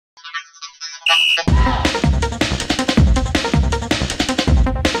Hello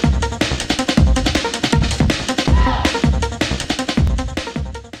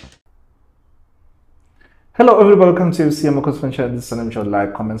everybody, welcome to Amakhosi. This is an show.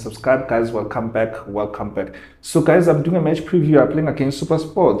 Like, comment, subscribe, guys. Welcome back. Welcome back. So, guys, I'm doing a match preview. I'm playing against Super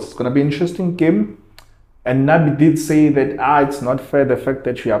Sports. It's gonna be an interesting game. And Nabi did say that it's not fair the fact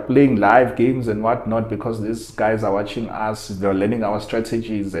that we are playing live games and whatnot because these guys are watching us. They're learning our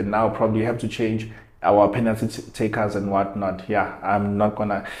strategies, and now probably have to change our penalty takers and whatnot. Yeah, I'm not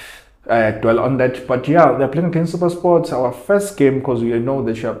gonna dwell on that, but yeah, they're playing against Super Sports, our first game, because we know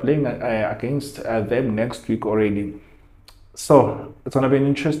that you are playing against them next week already. So it's gonna be an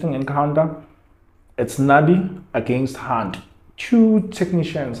interesting encounter. It's Nabi against Hunt, two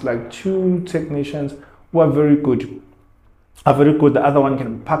technicians who are very good. The other one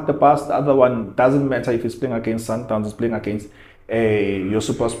can pack the pass. The other one doesn't matter if he's playing against Sundowns, he's playing against your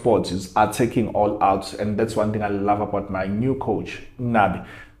Super Sports, is attacking all out, and that's one thing I love about my new coach Nabi.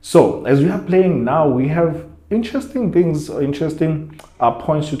 So as we are playing now, we have interesting things, interesting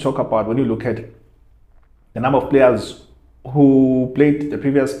points to talk about when you look at the number of players who played the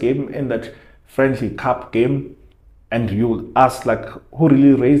previous game in that friendly cup game, and you'll ask like who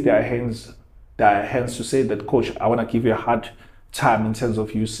really raised their hands to say that, coach, I want to give you a hard time in terms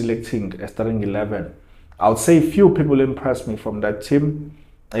of you selecting a starting 11. I'll say few people impressed me from that team.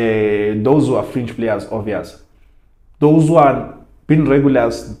 Those who are fringe players, obvious. Those who are been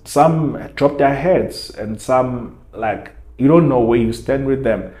regulars, some dropped their heads and some, like, you don't know where you stand with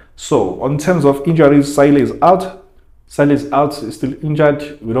them. So on terms of injuries, Sile is out. Is still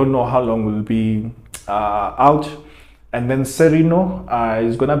injured. We don't know how long will be out. And then Serino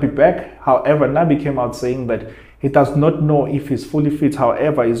is gonna be back. However, Nabi came out saying that he does not know if he's fully fit.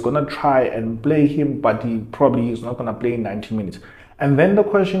 However, he's gonna try and play him, but he probably is not gonna play 90 minutes. And then the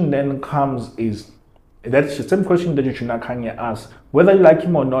question then comes is, that's the same question that Yuchina Kanye asked, whether you like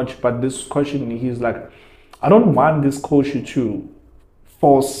him or not. But this question, he's like, I don't want this coach to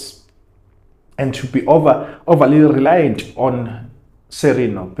force and to be overly reliant on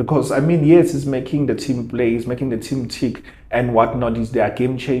Serino, because I mean, yes, he's making the team play, he's making the team tick and whatnot, is their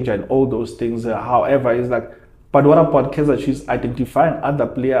game changer and all those things. However, it's like, but what about Kaizer? She's identifying other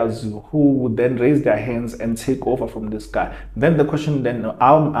players who would then raise their hands and take over from this guy. Then the question then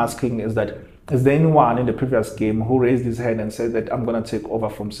I'm asking is that, is there anyone in the previous game who raised his hand and said that I'm going to take over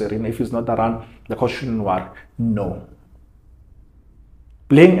from Serena? If he's not around, the coach shouldn't worry. No.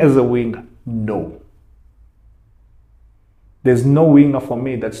 Playing as a wing, no. There's no winger for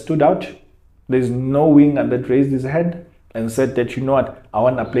me that stood out. There's no winger that raised his hand and said that, you know what, I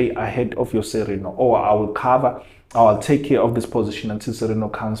want to play ahead of your Serena, or I will cover, I'll take care of this position until Serena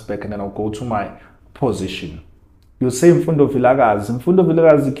comes back and then I'll go to my position. You say Mfundo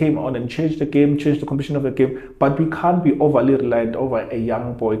Vilakazi came on and changed the game, changed the competition of the game, but we can't be overly reliant over a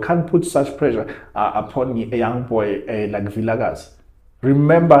young boy. Can't put such pressure upon a young boy like Vilakazi.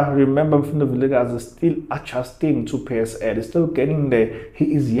 Remember, Mfundo Vilakazi is still adjusting to PSL. He's still getting there.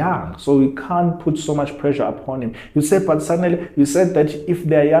 He is young, so we can't put so much pressure upon him. You said, but suddenly you said that if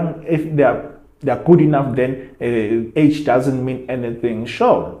they're young, if they're good enough, then age doesn't mean anything.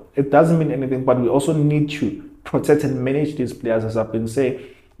 Sure, it doesn't mean anything, but we also need to protect and manage these players. As I've been saying,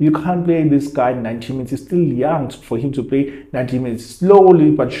 you can't play this guy 90 minutes. He's still young for him to play 90 minutes. Slowly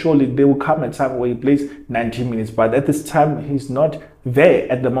but surely, there will come a time where he plays 90 minutes. But at this time, he's not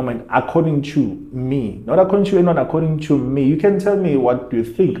there at the moment, according to me. Not according to you, not according to me. You can tell me what you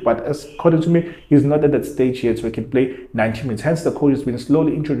think, but according to me, he's not at that stage yet so he can play 90 minutes. Hence, the coach has been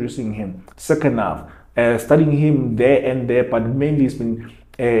slowly introducing him. Second half, studying him there and there, but mainly it's been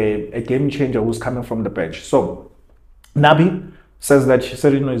a game changer who's coming from the bench. So Nabi says that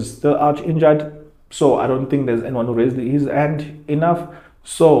Serino is still out injured, so I don't think there's anyone who raised his hand enough.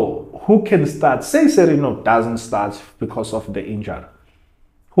 So who can start? Say Serino doesn't start because of the injury.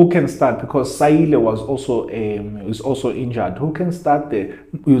 Who can start? Because Saile was also is also injured. Who can start there?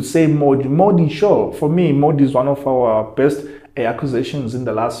 You say Modi. Modi, sure. For me, Modi is one of our best acquisitions in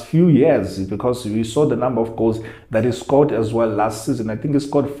the last few years, because we saw the number of goals that he scored as well last season. I think he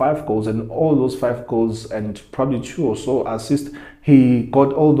scored 5 goals, and all those 5 goals and probably 2 or so assists, he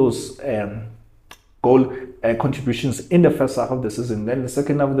got all those goal contributions in the first half of the season. Then the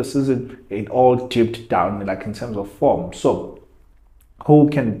second half of the season, it all dipped down, like in terms of form. So who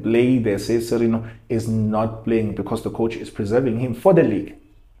can play there? Say Serino is not playing because the coach is preserving him for the league.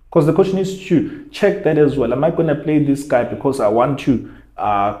 Because the coach needs to check that as well. Am I going to play this guy because I want to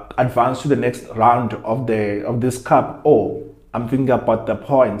advance to the next round of this cup, or I'm thinking about the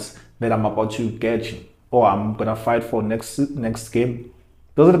points that I'm about to get, or I'm going to fight for next game?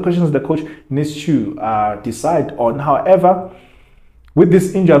 Those are the questions the coach needs to decide on. However, with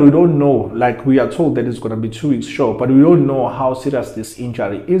this injury, we don't know, like we are told that it's going to be 2 weeks short, but we don't know how serious this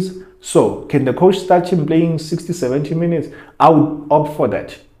injury is. So can the coach start him playing 60, 70 minutes? I would opt for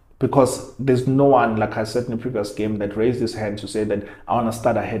that, because there's no one, like I said in the previous game, that raised his hand to say that I want to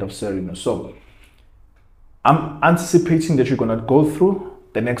start ahead of Serino. So I'm anticipating that you're going to go through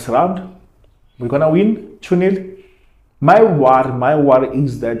the next round. We're going to win 2-0. My worry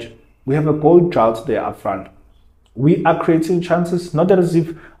is that we have a goal drought there up front. We are creating chances, not as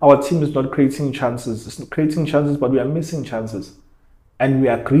if our team is not creating chances. It's creating chances, but we are missing chances. And we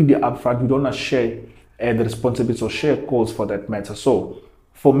are greedy up front. We don't want to share the responsibilities or share goals for that matter. So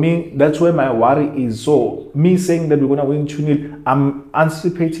for me, that's where my worry is. So me saying that we're going to win 2-0, I'm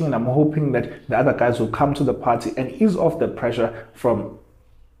anticipating and I'm hoping that the other guys will come to the party and ease off the pressure from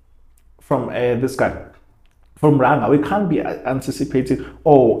this guy. From Ranga. We can't be anticipating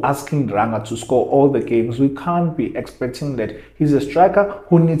or asking Ranga to score all the games. We can't be expecting that. He's a striker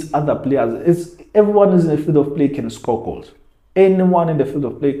who needs other players. Everyone in the field of play can score goals. Anyone in the field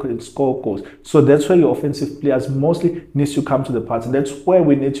of play can score goals. So that's where your offensive players mostly needs to come to the party. That's where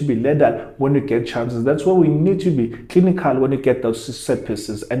we need to be lethal when we get chances. That's where we need to be clinical when we get those set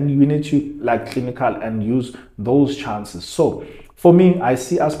pieces. And we need to like clinical and use those chances. So for me, I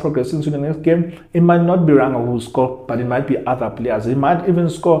see us progressing to the next game. It might not be Ranga who will score, but it might be other players. It might even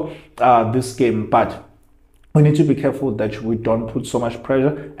score this game, but we need to be careful that we don't put so much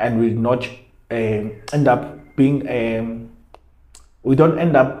pressure and we not end up being we don't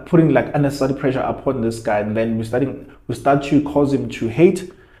end up putting like unnecessary pressure upon this guy, and then we start to cause him to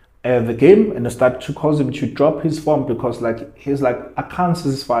hate the game and start to cause him to drop his form, because like he's like, I can't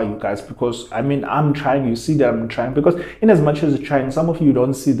satisfy you guys, because I mean I'm trying, you see that I'm trying, because in as much as he's trying, some of you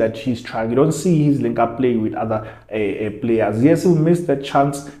don't see that he's trying. You don't see his link up play with other players. Yes, he missed that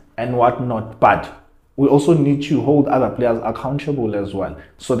chance and whatnot, but we also need to hold other players accountable as well,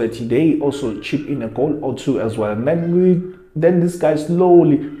 so that they also chip in a goal or two as well, and then this guy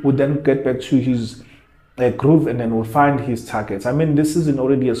slowly would then get back to his groove, and then will find his targets. I mean, this season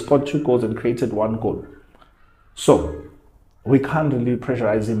already has scored 2 goals and created 1 goal. So we can't really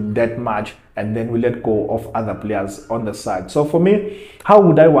pressurize him that much, and then we let go of other players on the side. So for me, how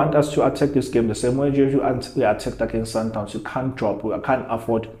would I want us to attack this game? The same way you attacked against Sundowns. You can't drop. We can't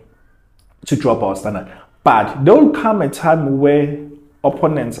afford to drop our standard. But there will come a time where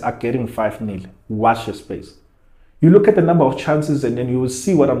opponents are getting 5-0. Watch your space. You look at the number of chances, and then you will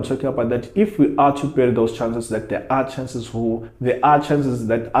see what I'm talking about, that if we are to build those chances, that there are chances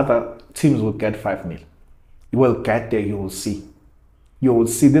that other teams will get 5-0. You will get there, you will see. You will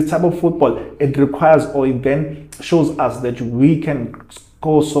see this type of football. It requires, or it then shows us that we can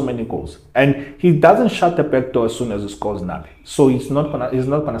score so many goals. And he doesn't shut the back door as soon as he scores now. So he's not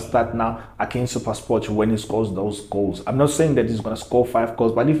gonna start now against SuperSport when he scores those goals. I'm not saying that he's gonna score 5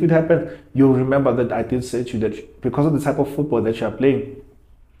 goals, but if it happens, you'll remember that I did say to you that because of the type of football that you're playing,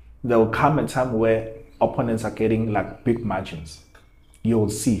 there will come a time where opponents are getting like big margins. You will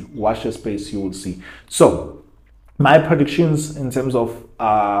see. Watch your space, you will see. So my predictions in terms of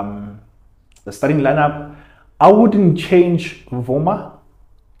the starting lineup, I wouldn't change Vuma,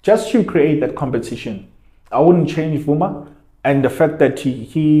 just to create that competition. I wouldn't change Vuma, and the fact that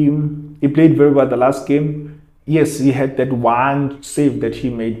he played very well the last game. Yes, he had that one save that he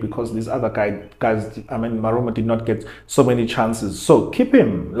made because these other guys, I mean, Maroma did not get so many chances. So keep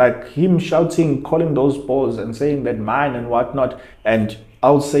him, like him shouting, calling those balls and saying that mine and whatnot. And I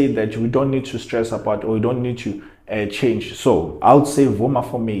would say that we don't need to stress about, or we don't need to change. So I would say Vuma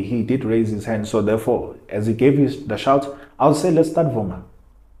for me. He did raise his hand. So therefore, as he gave the shout, I would say let's start Vuma.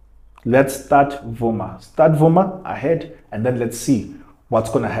 Let's start Vuma. Start Vuma ahead, and then let's see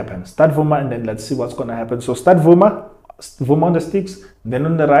what's going to happen. Start Vuma, and then let's see what's going to happen. So start Vuma on the sticks. Then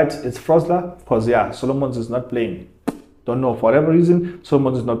on the right, it's Frosler. Because, yeah, Solomons is not playing. Don't know. For whatever reason,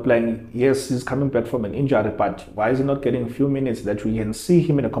 Solomons is not playing. Yes, he's coming back from an injury, but why is he not getting a few minutes that we can see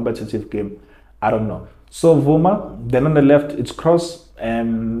him in a competitive game? I don't know. So Vuma. Then on the left, it's Cross.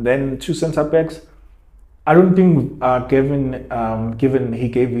 And then 2 center backs. I don't think given he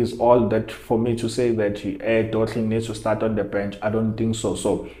gave his all, that for me to say that Dottley needs to start on the bench, I don't think so.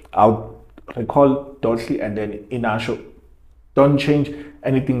 So I'll recall Dottley and then Inasho. Don't change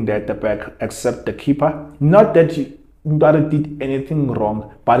anything there at the back except the keeper. Not that Ndwara did anything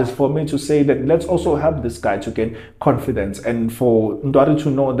wrong, but it's for me to say that let's also help this guy to gain confidence, and for Ndwara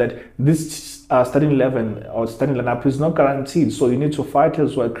to know that this starting 11 or starting lineup is not guaranteed. So you need to fight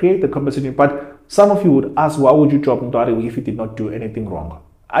as well, create the competition. But some of you would ask, why would you drop Ndwara if he did not do anything wrong?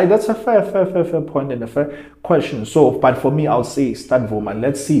 That's a fair point and a fair question. So, but for me, I'll say start Voma.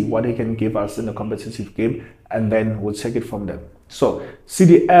 Let's see what he can give us in a competitive game, and then we'll take it from there. So,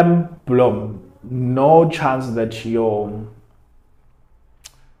 CDM Blom, no chance that your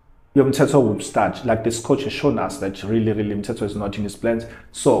Mteto will start. Like this coach has shown us that really Mteto is not in his plans.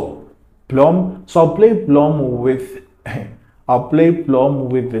 So, Blom. So I'll play Blom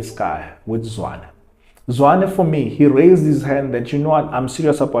with this guy, with Zwane. Zwane, for me, he raised his hand that, you know what, I'm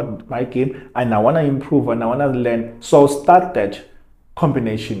serious about my game and I want to improve and I want to learn. So I'll start that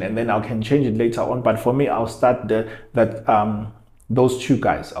combination and then I can change it later on. But for me, I'll start those two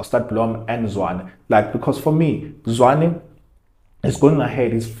guys. I'll start Blom and Zwane. Like, because for me, Zwane is going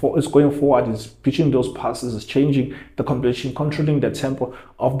ahead, is going forward, is pitching those passes, is changing the combination, controlling the tempo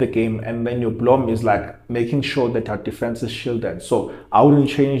of the game, and then your Blom is like making sure that our defense is shielded. So I wouldn't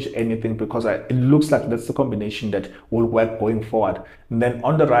change anything because it looks like that's the combination that will work going forward. And then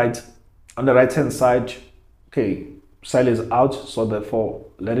on the right hand side, okay, Sile is out, so therefore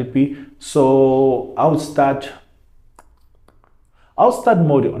let it be. So I'll start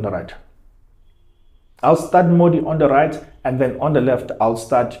Modi on the right. I'll start Modi on the right, and then on the left, I'll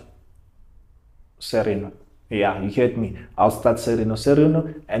start Sereno. Yeah, you heard me. I'll start Sereno,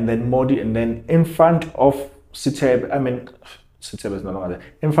 and then Modi, and then in front of Siteb, Siteb is no longer there.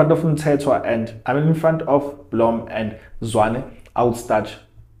 In front of Mtetwa, in front of Blom and Zwane, I'll start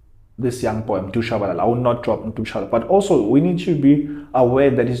this young boy, Mtushabalala. I will not drop Mtushabalala. But also, we need to be aware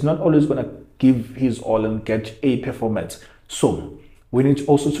that he's not always going to give his all and get a performance. So, we need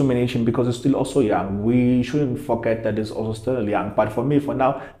also to manage him because he's still also young. We shouldn't forget that he's also still young. But for me, for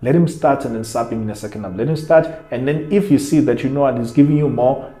now, let him start and then sub him in the second half. Let him start, and then if you see that you know what he's giving you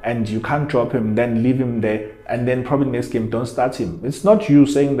more and you can't drop him, then leave him there. And then probably next game, don't start him. It's not you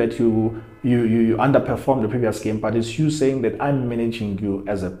saying that you underperformed the previous game, but it's you saying that I'm managing you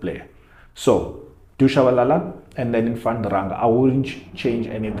as a player. So, Dushabalala, and then in front Ranga. I wouldn't change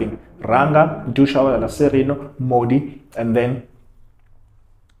anything. Ranga, Dushabalala, Sereno, Modi, and then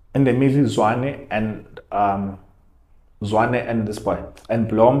maybe Zwane and this boy and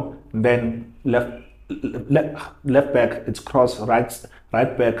Blom. Then left back it's Cross, right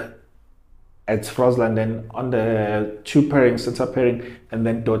back it's Frosland. Then on the two pairing, center pairing, and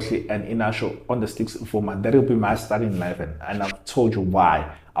then Dotley and Inasho on the sticks Voma. That will be my starting 11, and I've told you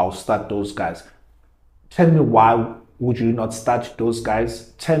why I'll start those guys. Tell me why would you not start those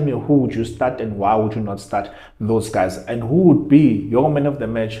guys? Tell me who would you start and why would you not start those guys? And who would be your man of the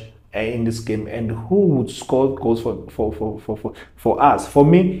match in this game? And who would score goals for us? For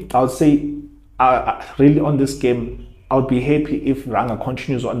me, I would say really on this game, I would be happy if Ranga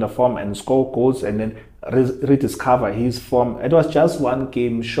continues on the form and score goals and then rediscover his form. It was just one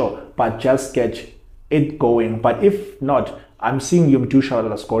game, sure, but just get it going. But if not, I'm seeing Yum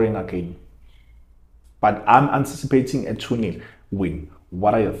Dusha scoring again. But I'm anticipating a 2-0 win.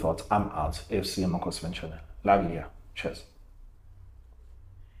 What are your thoughts? I'm out. FC Amakhosi channel. Love you. Cheers.